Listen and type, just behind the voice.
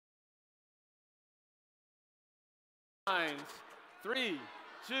Lines. 3,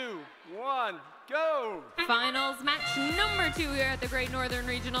 2, 1, go! Finals match number 2 here at the Great Northern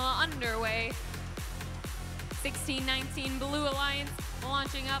Regional underway. 16-19 Blue Alliance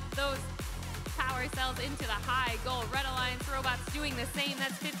launching up those power cells into the high goal. Red Alliance robots doing the same.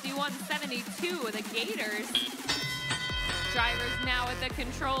 That's 51-72 the Gators. Drivers now at the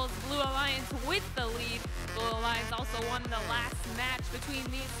controls. Blue Alliance with the lead. Blue Alliance also won the last match between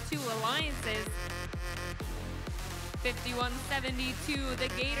these two alliances. 51-72, the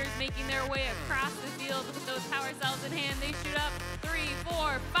Gators making their way across the field with those power cells in hand. They shoot up 3,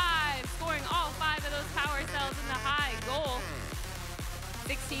 4, 5, scoring all 5 of those power cells in the high goal.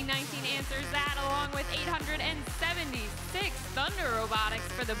 16-19 answers that along with 876 Thunder Robotics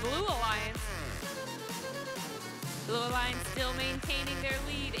for the Blue Alliance. Blue Alliance still maintaining their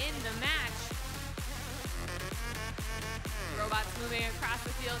lead in the match. Robots moving across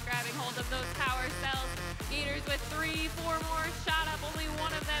the field, grabbing hold of those power cells. Gators with 3, 4 more shot up. Only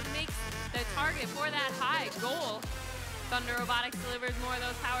one of them makes the target for that high goal. Thunder Robotics delivers more of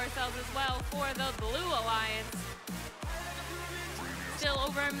those power cells as well for the Blue Alliance. Still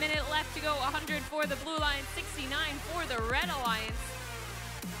over a minute left to go. 100 for the Blue Alliance, 69 for the Red Alliance.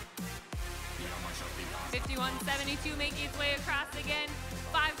 51-72 making its way across again.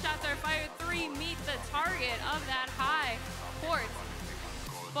 5 shots are fired, 3 meet the target of that high port.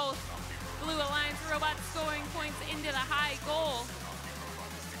 Both Blue Alliance robots scoring points into the high goal.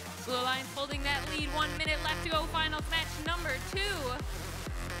 Blue Alliance holding that lead, 1 minute left to go. Finals match number 2.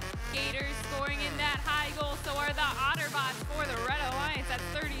 Gators scoring in that high goal, so are the Otterbots for the Red Alliance at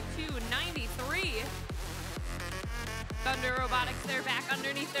 32-93. Thunder Robotics, they're back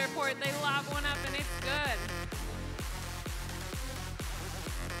underneath their port. They lob one up and it's good.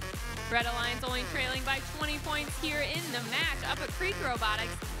 Red Alliance only trailing by 20 points here in the match. Up at Creek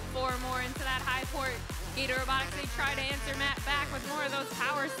Robotics, 4 more into that high port. Gator Robotics, they try to answer Matt back with more of those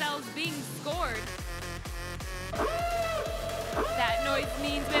power cells being scored. That noise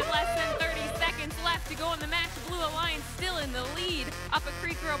means with less than 30 seconds left to go in the match. Blue Alliance still in the lead. Up at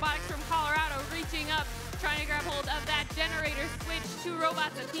Creek Robotics from Colorado, reaching up, trying to grab hold of that generator switch. 2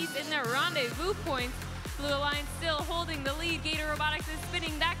 robots apiece in their rendezvous points. Blue Alliance still holding the lead. Gator Robotics is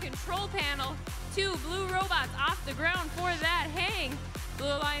spinning that control panel. 2 blue robots off the ground for that hang. Blue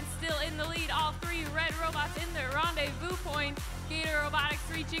Alliance still in the lead. All 3 red robots in their rendezvous point. Gator Robotics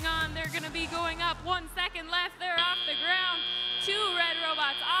reaching on. They're going to be going up. 1 second left. They're off the ground. 2 red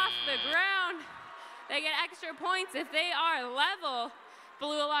robots off the ground. They get extra points if they are level.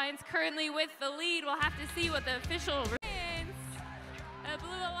 Blue Alliance currently with the lead. We'll have to see what the official wins. The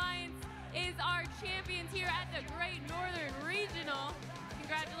Blue Alliance is our champions here at the Great Northern Regional.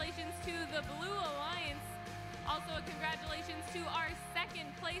 Congratulations to the Blue Alliance. Also, congratulations to our second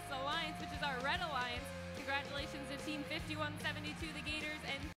place alliance, which is our Red Alliance. Congratulations to Team 51-72, the Gators,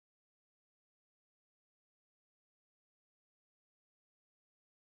 and